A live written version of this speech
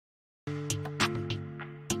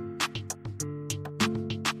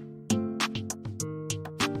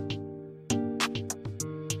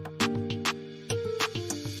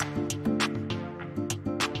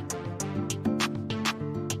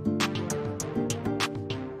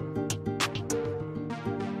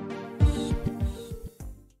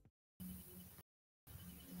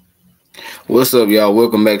What's up, y'all?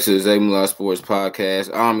 Welcome back to the zaymoolasports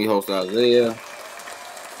podcast. I'm your host, Isaiah.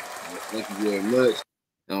 Thank you very much.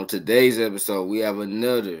 And on today's episode, we have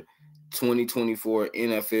another 2024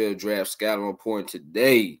 NFL Draft Scouting Report.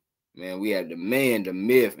 Today, man, we have the man, the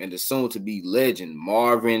myth, and the soon-to-be legend,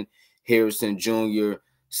 Marvin Harrison Jr.,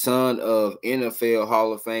 son of NFL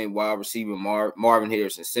Hall of Fame wide receiver Marvin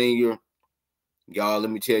Harrison Sr. Y'all, let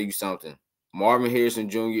me tell you something. Marvin Harrison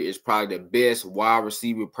Jr. is probably the best wide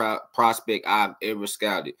receiver prospect I've ever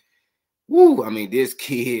scouted. Woo! I mean, this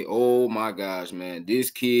kid, oh my gosh, man.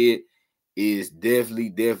 This kid is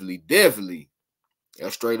definitely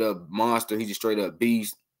a straight-up monster. He's a straight-up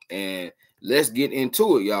beast. And let's get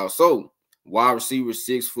into it, y'all. So, wide receiver,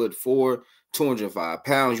 6'4", 205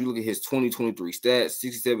 pounds. You look at his 2023 stats,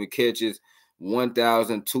 67 catches,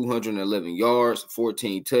 1,211 yards,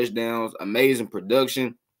 14 touchdowns, amazing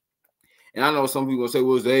production. And I know some people gonna say,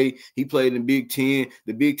 well, Zay, he played in the Big Ten.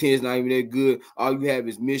 The Big Ten is not even that good. All you have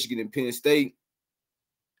is Michigan and Penn State.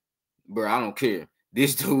 Bro, I don't care.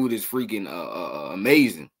 This dude is freaking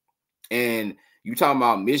amazing. And you talking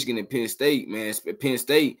about Michigan and Penn State, man. Penn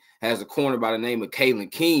State has a corner by the name of Kalen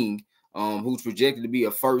King, who's projected to be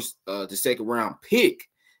a first to second round pick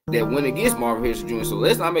that went against Marvin Harrison Jr. So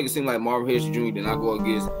let's not make it seem like Marvin Harrison Jr. did not go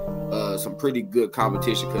against some pretty good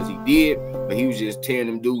competition, because he did, but he was just tearing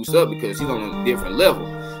them dudes up because he's on a different level.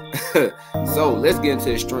 So let's get into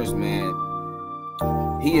his strengths, man.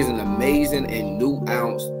 He is an amazing and new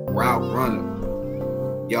ounce route runner.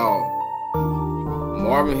 Y'all,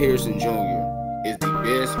 Marvin Harrison Jr. is the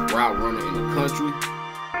best route runner in the country.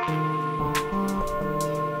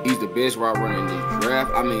 He's the best route runner in this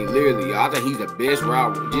draft. I mean, literally, I think he's the best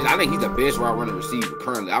route. I think he's the best route runner receiver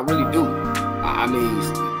currently. I really do. I mean,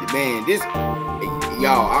 man, this,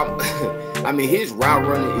 y'all. I mean, his route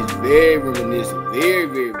running is very reminiscent,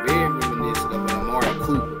 very reminiscent of Amari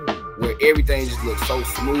Cooper, where everything just looks so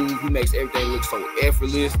smooth. He makes everything look so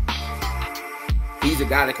effortless. He's a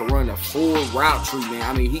guy that can run a full route tree, man.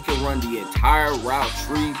 I mean, he can run the entire route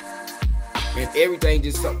tree, and everything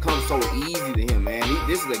just comes so easy to him, man.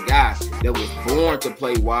 This is a guy that was born to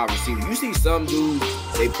play wide receiver. You see some dudes,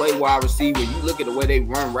 they play wide receiver. You look at the way they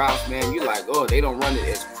run routes, man. You're like, oh, they don't run it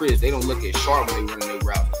as crisp. They don't look as sharp when they run their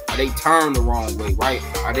routes. Or they turn the wrong way, right?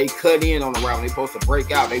 Or they cut in on the route when they're supposed to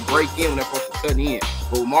break out. They break in when they're supposed to cut in.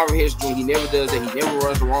 But with Marvin Harrison Jr., he never does that. He never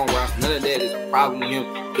runs the wrong routes. None of that is a problem with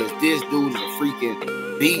him, because this dude is a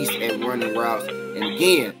freaking beast at running routes. And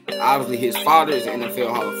again, obviously his father is an NFL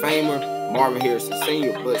Hall of Famer, Marvin Harrison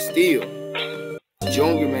Sr., but still,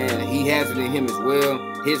 Junior, man, he has it in him as well.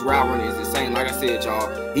 His route running is insane. Like I said,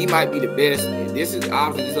 y'all, he might be the best, and this is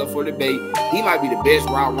obviously up for debate. He might be the best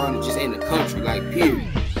route runner just in the country, like, period.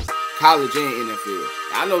 College and NFL.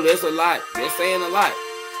 I know that's a lot. They're saying a lot.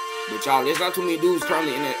 But, y'all, there's not too many dudes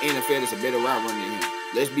currently in the NFL that's a better route runner than him.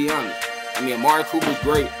 Let's be honest. I mean, Amari Cooper's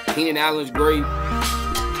great. Keenan Allen's great.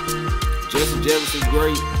 Justin Jefferson's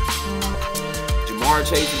great. Jamar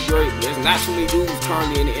Chase is great. There's not too many dudes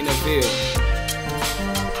currently in the NFL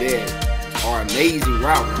that are amazing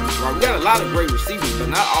route runners. Right? We got a lot of great receivers, but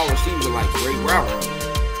not all receivers are like great route runners.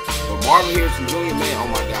 But Marvin Harrison Jr., man, oh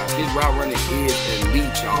my gosh, his route running is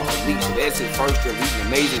elite, y'all. Elite. So that's his first trip. He's an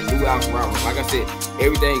amazing new out route runner. Like I said,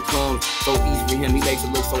 everything comes so easy for him. He makes it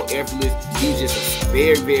look so effortless. He's just a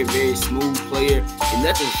very smooth player, and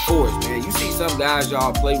nothing's forced, man. You see some guys,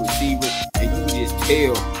 y'all, play receiver, and you can just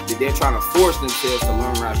tell that they're trying to force themselves to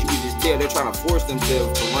learn routes. You can just tell they're trying to force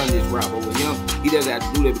themselves to run this route. But with him, he doesn't have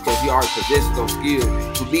to do that because he already possesses those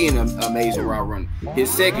skills to be an amazing route runner. His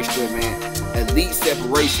second strip, man, elite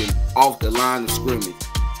separation off the line of scrimmage.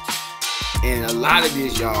 And a lot of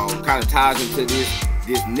this, y'all, kind of ties into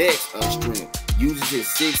this next strength. Uses his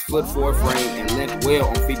 6'4" frame and length well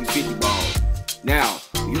on 50-50 balls. Now,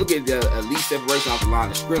 when you look at the elite separation off the line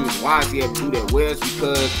of scrimmage, why is he able to do that? Well, it's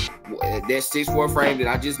because that 6'4" frame that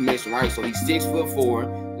I just mentioned, right? So he's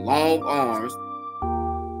 6'4", long arms,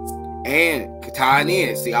 and tied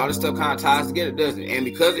in. See, all this stuff kind of ties together, doesn't it? And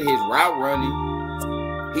because of his route running,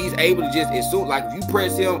 he's able to just, as soon, like if you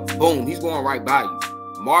press him, boom, he's going right by you.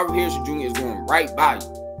 Marvin Harrison Jr. is going right by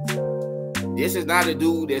you. This is not a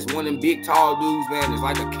dude that's one of them big, tall dudes, man. It's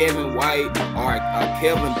like a Kevin White or a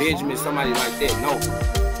Kelvin Benjamin, somebody like that. No.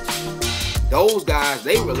 Those guys,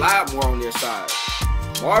 they rely more on their side.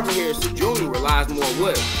 Marvin Harrison Jr. relies more on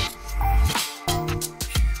what?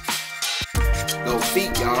 Those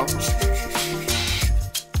feet, y'all.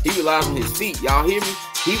 He relies on his feet. Y'all hear me?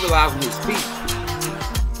 He relies on his feet.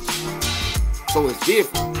 So it's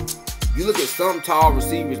different. You look at some tall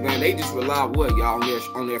receivers, man, they just rely on what, y'all,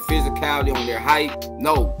 on their physicality, on their height.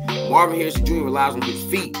 No, Marvin Harrison Jr. relies on his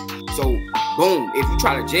feet. So, boom, if you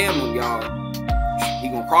try to jam him, y'all,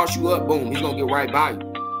 gonna cross you up, boom, he's gonna get right by you.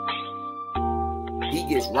 He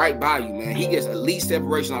gets right by you, man. He gets elite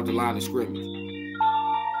separation off the line of scrimmage.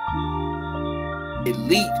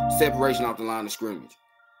 Elite separation off the line of scrimmage.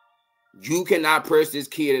 You cannot press this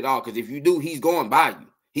kid at all, because if you do, he's going by you.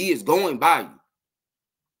 He is going by you.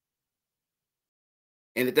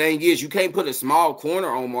 And the thing is, you can't put a small corner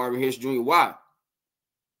on Marvin Harrison Jr. Why?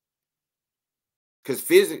 Because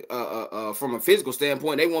from a physical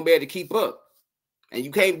standpoint, they won't be able to keep up. And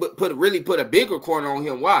you can't really put a bigger corner on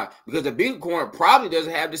him. Why? Because the bigger corner probably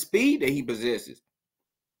doesn't have the speed that he possesses.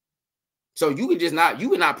 So you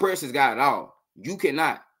cannot press this guy at all. You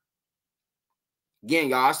cannot. Again,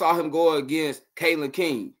 y'all, I saw him go against Kalen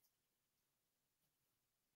King.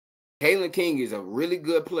 Kalen King is a really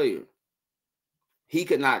good player. He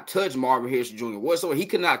could not touch Marvin Harrison Jr. whatsoever. He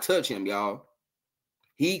could not touch him, y'all.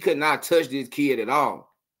 He could not touch this kid at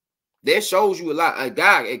all. That shows you a lot. A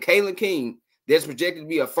guy, a Kalen King, that's projected to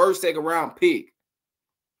be a first, second round pick,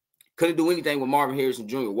 couldn't do anything with Marvin Harrison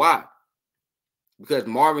Jr. Why? Because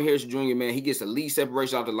Marvin Harrison Jr., man, he gets elite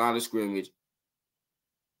separation off the line of scrimmage.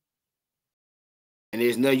 And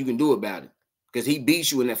there's nothing you can do about it. Because he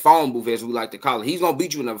beats you in that phone booth, as we like to call it. He's going to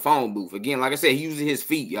beat you in the phone booth. Again, like I said, he uses his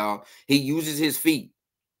feet, y'all. He uses his feet.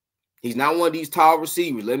 He's not one of these tall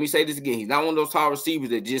receivers. Let me say this again. He's not one of those tall receivers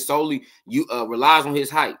that just solely relies on his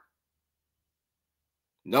height.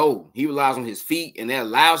 No, he relies on his feet, and that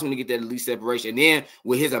allows him to get that elite separation. And then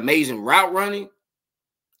with his amazing route running,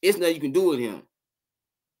 it's nothing you can do with him.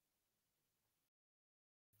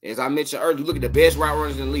 As I mentioned earlier, look at the best route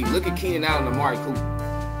runners in the league. Look at Keenan Allen and Amari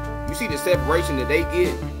Cooper. You see the separation that they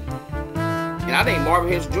get. And I think Marvin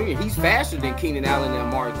Harrison Jr., he's faster than Keenan Allen and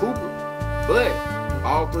Amari Cooper. But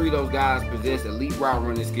all three of those guys possess elite route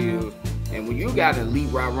running skills. And when you got an elite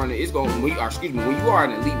route runner, when you are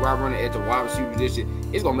an elite route runner at the wide receiver position,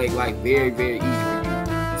 it's gonna make life very, very easy for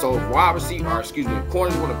you. So if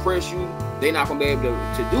corners want to press you, they're not gonna be able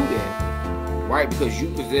to do that, right? Because you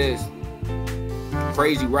possess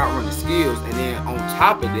crazy route running skills, and then on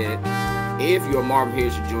top of that, if you're Marvin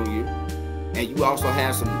Harrison Jr. and you also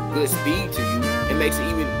have some good speed to you, it makes it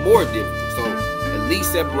even more difficult. So elite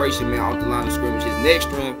separation, man, off the line of scrimmage. His next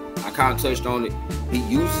strength, I kind of touched on it. He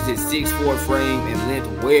uses his 6'4" frame and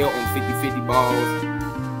length well on 50-50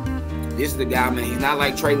 balls. This is the guy, man. He's not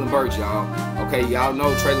like Traylon Burks, y'all. Okay, y'all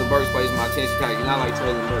know Traylon Burks plays my attention tag. He's not like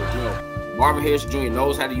Traylon Burks. No, Marvin Harrison Jr.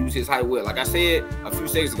 knows how to use his height well. Like I said a few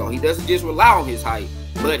seconds ago, he doesn't just rely on his height,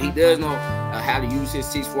 but he does know how to use his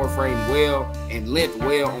 6'4" frame well and length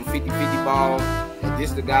well on 50-50 balls. And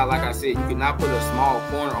this is the guy, like I said, you cannot put a small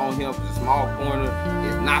corner on him, because a small corner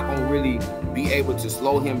is not going to really be able to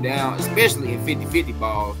slow him down, especially in 50-50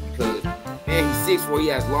 balls, because, man, he's 6'4", he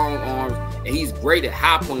has long arms, and he's great at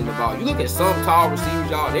high pointing the ball. You look at some tall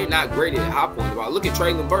receivers, y'all, they're not great at high pointing the ball. Look at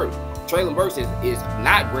Traylon Burks. Traylon Burks is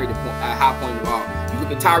not great at high pointing the ball. You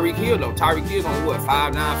look at Tyreek Hill, though. Tyreek Hill's only, what,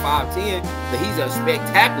 5'9", 5'10", but he's a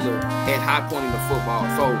spectacular at high pointing the football.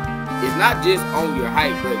 So it's not just on your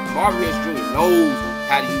height, but Marvin Harrison Jr. knows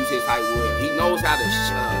how to use his height well. He knows how to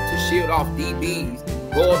shield off DBs,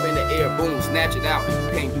 go up in the air, boom, snatch it out, and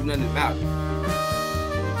you can't do nothing about it.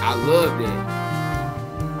 I love that.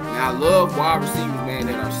 Now, I love wide receivers, man,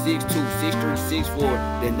 that are 6'2", 6'3", 6'4",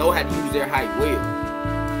 that know how to use their height well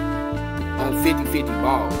on 50-50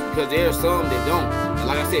 balls, because there are some that don't. And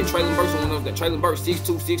like I said, Traylon Burks is one of those. Traylon Burks,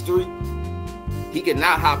 6'2", 6'3", he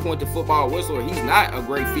cannot high point the football whatsoever. He's not a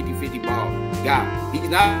great 50-50 ball guy. He's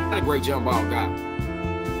not a great jump ball guy.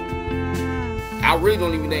 I really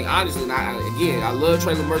don't even think, honestly, again, I love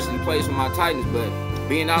Traylon Burks, he plays for my Titans, but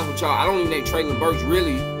being honest with y'all, I don't even think Traylon Burks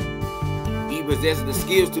really possesses the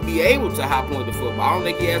skills to be able to high point the football. I don't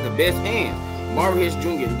think he has the best hands. Marvin Harrison Jr.,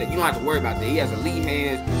 you don't have to worry about that. He has elite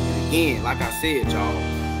hands. And again, like I said, y'all,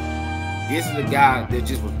 this is a guy that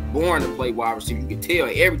just was born to play wide receiver. You can tell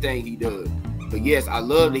everything he does. But yes, I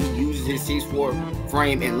love that he uses his 6'4"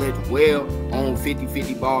 frame and length well on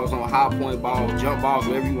 50-50 balls, on high point balls, jump balls,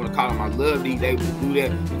 whatever you want to call them. I love that he's able to do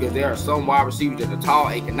that, because there are some wide receivers that are tall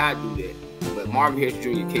and cannot do that. But Marvin Harrison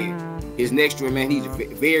Jr. can. His next strength, man, he's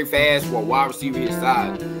very fast for a wide receiver his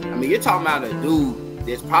size. I mean, you're talking about a dude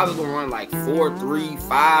that's probably going to run like 4.3,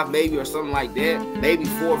 5 maybe, or something like that. Maybe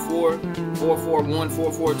 4.4, 4.41,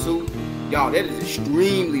 4.42. Y'all, that is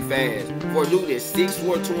extremely fast for a dude that's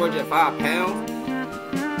 6'4", 205 pounds.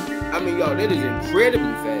 I mean, y'all, that is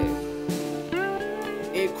incredibly fast.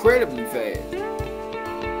 Incredibly fast.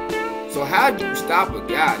 So how do you stop a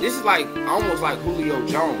guy? This is like almost like Julio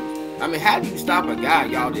Jones. I mean, how do you stop a guy,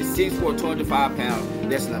 y'all, that's 6'4", 205 pounds,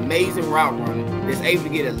 that's an amazing route runner, that's able to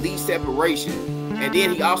get elite separation, and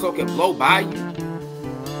then he also can blow by you?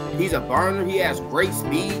 He's a burner. He has great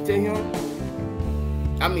speed to him.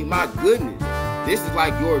 I mean, my goodness. This is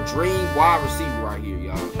like your dream wide receiver right here,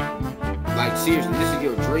 y'all. Like, seriously, this is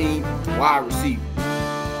your dream wide receiver.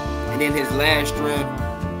 And then his last strength,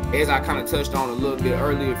 as I kind of touched on a little bit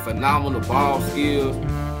earlier, phenomenal ball skills.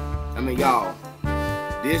 I mean, y'all,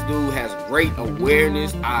 this dude has great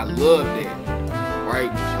awareness. I love that, right?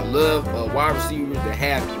 I love wide receivers that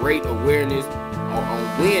have great awareness on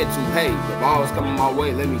when to, hey, the ball is coming my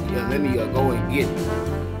way. Let me go and get it.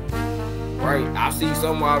 Right? I've seen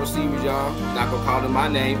some wide receivers, y'all. Not gonna call them my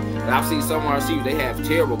name, but I've seen some wide receivers. They have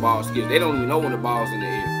terrible ball skills. They don't even know when the ball's in the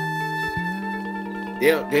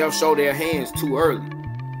air. They'll show their hands too early.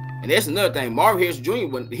 And that's another thing. Marvin Harrison Jr.,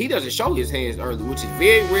 when he doesn't show his hands early, which is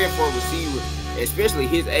very rare for a receiver, especially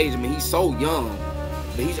his age. I mean, he's so young,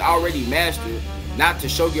 but he's already mastered not to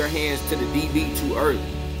show your hands to the DB too early,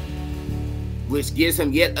 which gives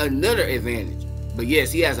him yet another advantage. But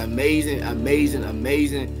yes, he has amazing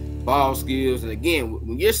ball skills. And again,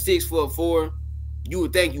 when you're 6'4", you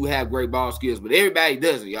would think you have great ball skills, but everybody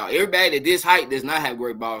doesn't, y'all. Everybody at this height does not have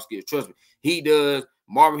great ball skills. Trust me, he does.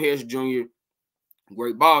 Marvin Harrison Jr.,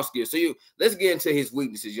 great ball skills. So let's get into his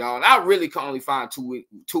weaknesses, y'all. And I really can only find two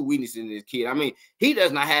weaknesses in this kid. I mean, he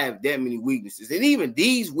does not have that many weaknesses, and even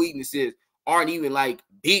these weaknesses aren't even like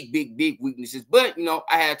big weaknesses. But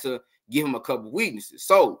I had to give him a couple weaknesses.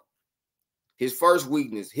 So his first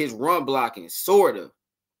weakness, his run blocking, sort of.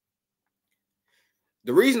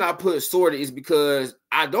 The reason I put sort of is because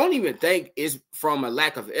I don't even think it's from a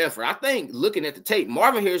lack of effort. I think looking at the tape,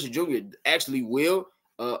 Marvin Harrison Jr. actually will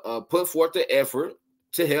put forth the effort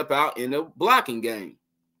to help out in the blocking game.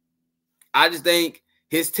 I just think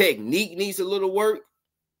his technique needs a little work,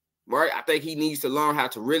 right? I think he needs to learn how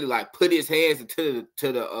to really like put his hands into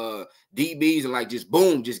the DBs and like just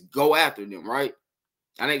boom, just go after them, right?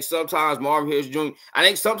 I think sometimes Marvin Harrison Jr., I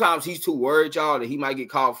think sometimes he's too worried, y'all, that he might get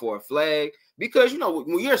called for a flag. Because,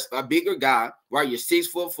 when you're a bigger guy, right, you're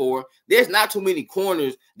 6'4", there's not too many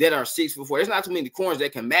corners that are 6'4". There's not too many corners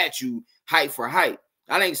that can match you height for height.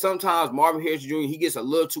 I think sometimes Marvin Harrison Jr., he gets a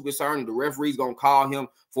little too concerned and the referee's going to call him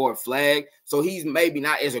for a flag. So he's maybe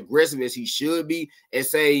not as aggressive as he should be and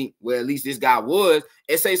say, well, at least this guy was,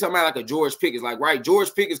 and say somebody like a George Pickens. Like, right,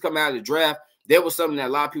 George Pickens coming out of the draft, that was something that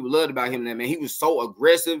a lot of people loved about him. That, man, he was so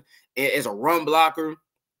aggressive as a run blocker.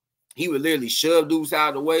 He would literally shove dudes out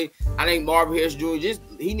of the way. I think Marvin Harrison Jr.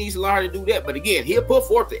 he needs to learn how to do that. But again, he'll put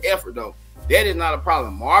forth the effort, though. That is not a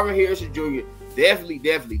problem. Marvin Harrison Jr.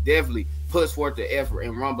 definitely puts forth the effort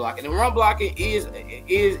in run blocking. And run blocking is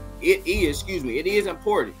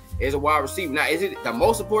important as a wide receiver. Now, is it the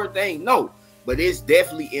most important thing? No. But it's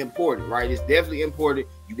definitely important, right? It's definitely important.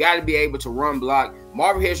 You got to be able to run block.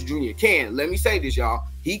 Marvin Harrison Jr. can. Let me say this, y'all.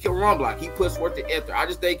 He can run block. He puts forth the effort. I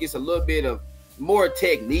just think it's a little bit of more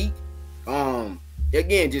technique.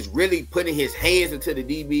 Again, just really putting his hands into the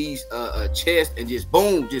DB's chest and just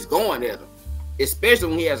boom, just going at him, especially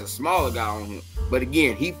when he has a smaller guy on him. But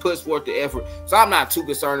again, he puts forth the effort, so I'm not too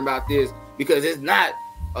concerned about this because it's not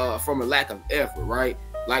from a lack of effort, right?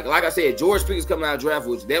 Like I said, George Pickens coming out of draft,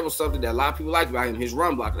 which that was something that a lot of people liked about him, his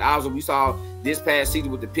run block. Obviously, we saw this past season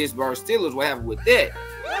with the Pittsburgh Steelers, what happened with that.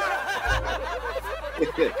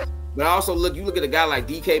 But also, you look at a guy like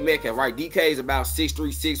DK Metcalf, right? DK is about 6'3",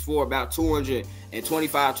 6'4", about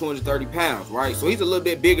 225, 230 pounds, right? So he's a little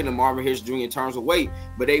bit bigger than Marvin Harrison Jr. in terms of weight,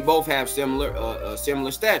 but they both have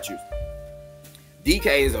similar statures.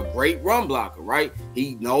 DK is a great run blocker, right?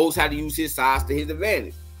 He knows how to use his size to his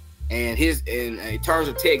advantage. And in terms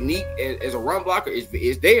of technique as a run blocker, is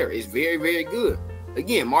there. It's very, very good.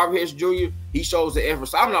 Again, Marvin Harrison Jr., he shows the effort,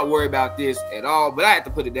 so I'm not worried about this at all, but I have to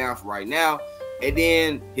put it down for right now. And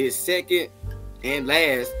then his second and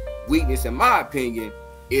last weakness, in my opinion,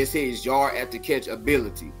 is his yard after catch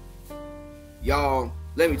ability. Y'all,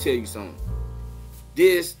 let me tell you something.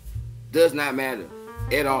 This does not matter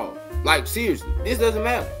at all. Like, seriously, this doesn't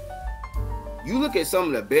matter. You look at some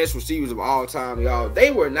of the best receivers of all time, y'all. They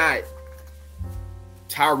were not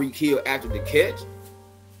Tyreek Hill after the catch.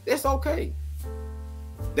 That's okay.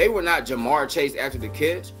 They were not Jamar Chase after the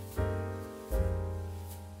catch.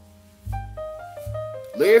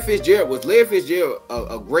 Was Larry Fitzgerald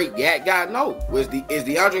a great yak guy? No. Is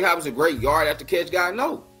DeAndre Hopkins a great yard after catch guy?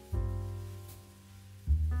 No.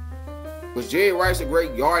 Was Jerry Rice a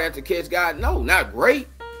great yard after catch guy? No, not great.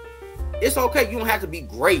 It's okay. You don't have to be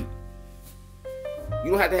great.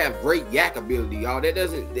 You don't have to have great yak ability, y'all.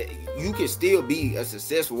 You can still be a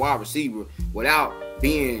successful wide receiver without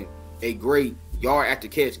being a great yard after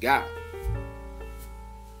catch guy.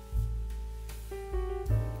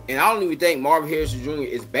 And I don't even think Marvin Harrison Jr.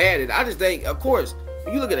 is bad at it. I just think, of course,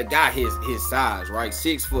 when you look at a guy his size, right?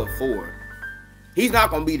 6'4", he's not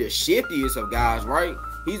gonna be the shiftiest of guys, right?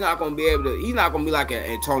 He's not gonna be able to. He's not gonna be like an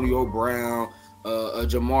Antonio Brown, a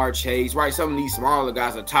Jamar Chase, right? Some of these smaller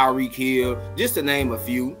guys, a Tyreek Hill, just to name a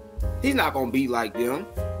few. He's not gonna be like them.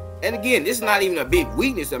 And again, this is not even a big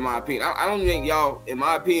weakness in my opinion. I don't think y'all, in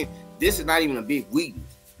my opinion, this is not even a big weakness.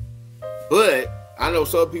 But I know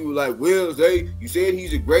some people like, well, Zay, you said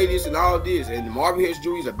he's the greatest and all this, and Marvin Harrison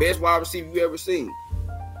Jr. is the best wide receiver you ever seen.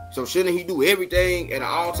 So shouldn't he do everything at an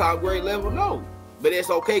all-time great level? No. But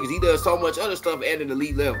it's okay because he does so much other stuff at an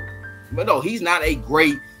elite level. But no, he's not a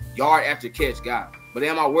great yard after catch guy. But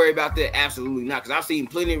am I worried about that? Absolutely not. Because I've seen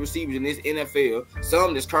plenty of receivers in this NFL,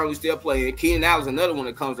 some that's currently still playing. Keenan Allen's another one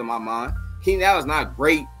that comes to my mind. Keenan Allen's not a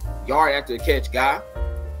great yard after catch guy.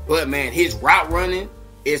 But man, his route running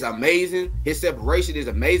is amazing. His separation is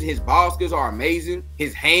amazing. His ball skills are amazing.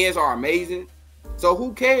 His hands are amazing. So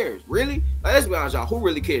who cares? Really? Like, let's be honest, y'all. Who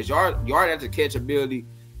really cares? Yard after catch ability.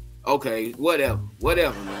 Okay, whatever,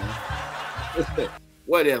 man.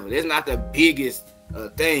 Whatever. It's not the biggest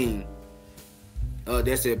thing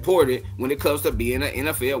that's important when it comes to being an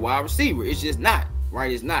NFL wide receiver. It's just not,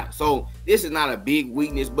 right? It's not. So this is not a big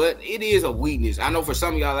weakness, but it is a weakness. I know for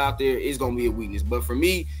some of y'all out there, it's going to be a weakness. But for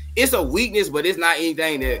me, it's a weakness, but it's not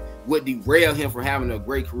anything that would derail him from having a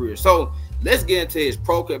great career. So let's get into his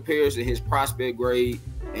pro comparison, his prospect grade,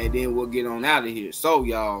 and then we'll get on out of here. So,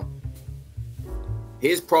 y'all,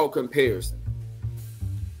 his pro comparison.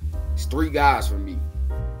 It's three guys for me.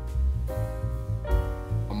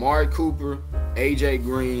 Amari Cooper, AJ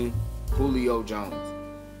Green, Julio Jones.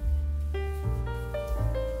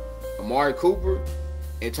 Amari Cooper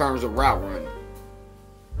in terms of route running.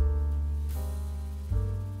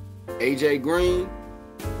 AJ Green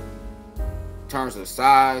in terms of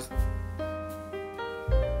size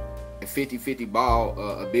and 50-50 ball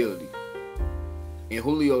ability. And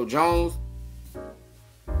Julio Jones,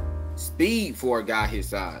 speed for a guy his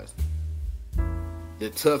size. The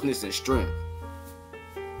toughness and strength.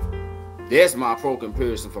 That's my pro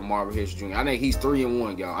comparison for Marvin Harrison Jr. I think he's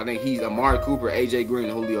 3-1, y'all. I think he's Amari Cooper, AJ Green,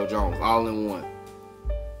 and Julio Jones, all in one.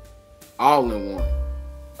 All in one.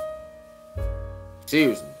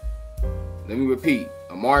 Seriously. Let me repeat.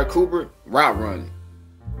 Amari Cooper, route running.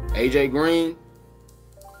 AJ Green,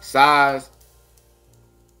 size,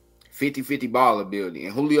 50-50 ball ability.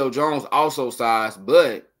 And Julio Jones, also size,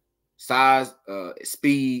 but size,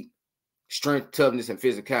 speed, strength, toughness, and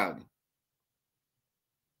physicality.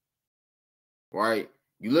 Right?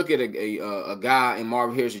 You look at a guy in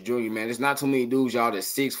Marvin Harrison Jr., man, there's not too many dudes, y'all,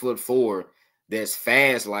 that's 6'4" that's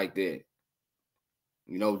fast like that.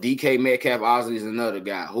 You know, DK Metcalf Osley is another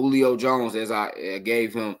guy. Julio Jones, as I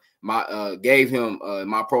gave him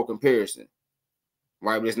my pro comparison.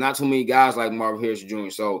 Right? But there's not too many guys like Marvin Harrison Jr.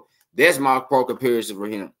 So that's my pro comparison for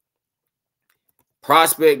him.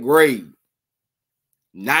 Prospect grade,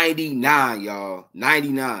 99, y'all.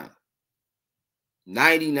 99.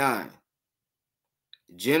 99.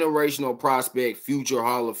 Generational prospect, future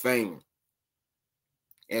Hall of Famer.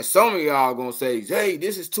 And some of y'all gonna say, hey,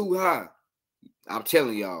 this is too high. I'm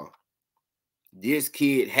telling y'all, this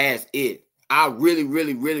kid has it. I really,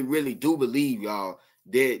 really, really, really do believe, y'all,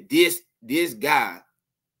 that this guy,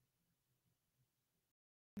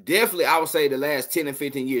 definitely, I would say the last 10 and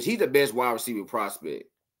 15 years, he's the best wide receiver prospect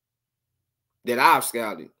that I've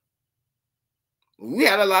scouted. We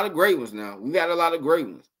had a lot of great ones now. We've had a lot of great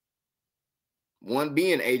ones. One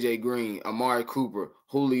being AJ Green, Amari Cooper,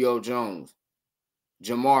 Julio Jones,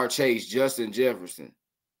 Jamar Chase, Justin Jefferson.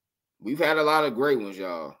 We've had a lot of great ones,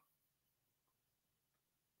 y'all.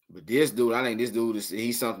 But this dude, I think this dude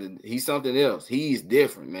he's something else. He's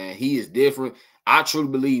different, man. He is different. I truly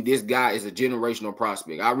believe this guy is a generational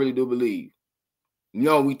prospect. I really do believe. You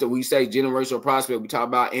know, we say generational prospect. We talk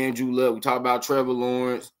about Andrew Luck. We talk about Trevor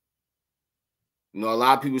Lawrence. You know, a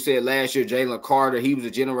lot of people said last year Jalen Carter, he was a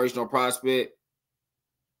generational prospect.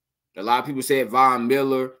 A lot of people said Von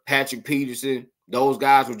Miller, Patrick Peterson. Those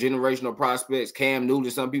guys were generational prospects. Cam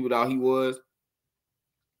Newton, some people thought he was.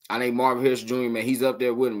 I think Marvin Harrison Jr., man, he's up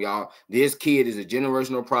there with him, y'all. This kid is a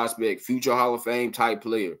generational prospect, future Hall of Fame type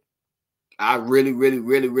player. I really, really,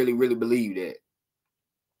 really, really, really believe that.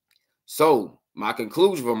 So, my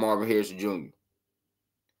conclusion for Marvin Harrison Jr.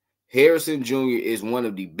 Harrison Jr. is one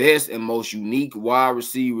of the best and most unique wide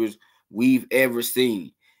receivers we've ever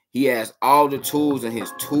seen. He has all the tools in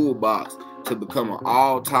his toolbox to become an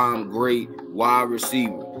all-time great wide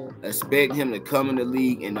receiver. Expect him to come in the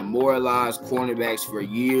league and demoralize cornerbacks for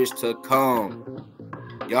years to come.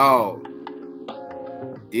 Y'all,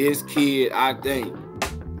 this kid, I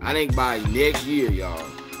think by next year, y'all,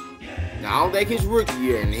 Now, I don't think his rookie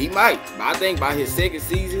year, and he might, but I think by his second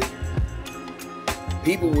season,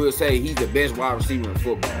 people will say he's the best wide receiver in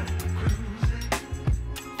football.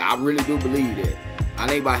 I really do believe that. I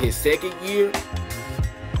think by his second year,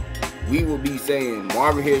 we will be saying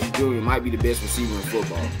Marvin Harrison Jr. might be the best receiver in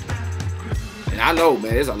football. And I know,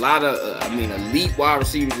 man, there's a lot of, elite wide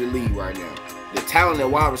receivers in the league right now. The talent at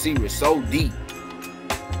wide receiver is so deep.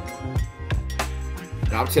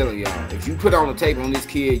 And I'm telling y'all, if you put on the tape on this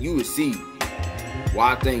kid, you would see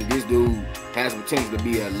why I think this dude has the potential to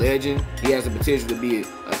be a legend. He has the potential to be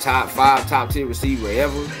a top 5, top 10 receiver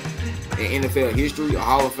ever in NFL history, a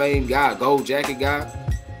Hall of Fame guy, a gold jacket guy.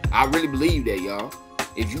 I really believe that, y'all.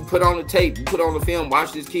 If you put on the tape, you put on the film,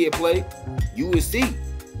 watch this kid play, you will see.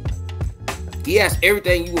 He has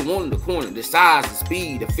everything you would want in the corner. The size, the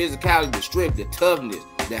speed, the physicality, the strength, the toughness,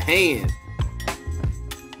 the hands,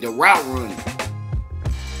 the route running,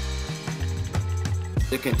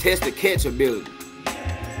 the contested catch ability.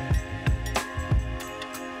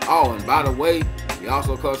 Oh, and by the way, he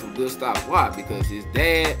also comes from good stops. Why? Because his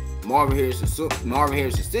dad, Marvin Harrison Sr.,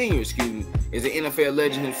 is an NFL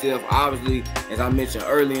legend himself. Obviously, as I mentioned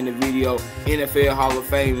earlier in the video, NFL Hall of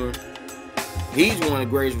Famer. He's one of the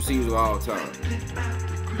greatest receivers of all time.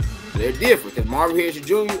 They're different because Marvin Harrison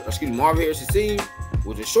Sr.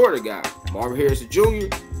 was a shorter guy. Marvin Harrison Jr.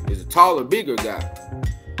 is a taller, bigger guy.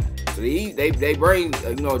 So they bring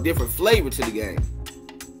a different flavor to the game.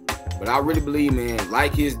 But I really believe, man,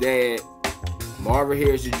 like his dad, Marvin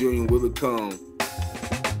Harrison Jr. will become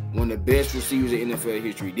one of the best receivers in NFL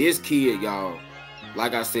history. This kid, y'all,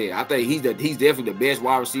 like I said, I think he's definitely the best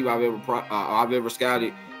wide receiver I've ever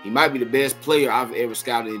scouted. He might be the best player I've ever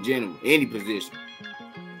scouted in general, any position.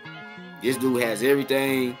 This dude has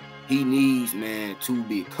everything he needs, man, to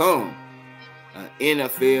become an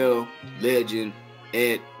NFL legend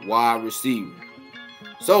at wide receiver.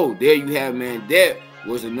 So there you have, man. That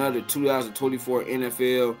was another 2024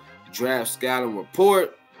 NFL Draft Scouting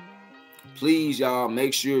Report. Please, y'all,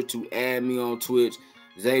 make sure to add me on Twitch,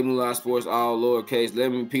 zaymoolasports, all lowercase.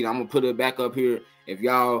 Let me repeat. I'm going to put it back up here. If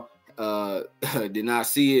y'all did not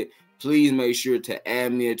see it, please make sure to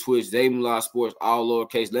add me on Twitch, zaymoolasports, all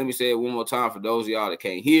lowercase. Let me say it one more time for those of y'all that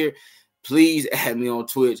can't hear. Please add me on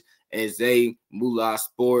Twitch at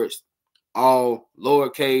zaymoolasports, all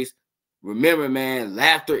lowercase. Remember, man,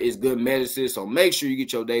 laughter is good medicine, so make sure you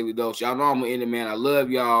get your daily dose. Y'all know I'm going to end it, man. I love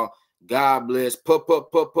y'all. God bless.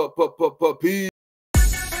 Peace.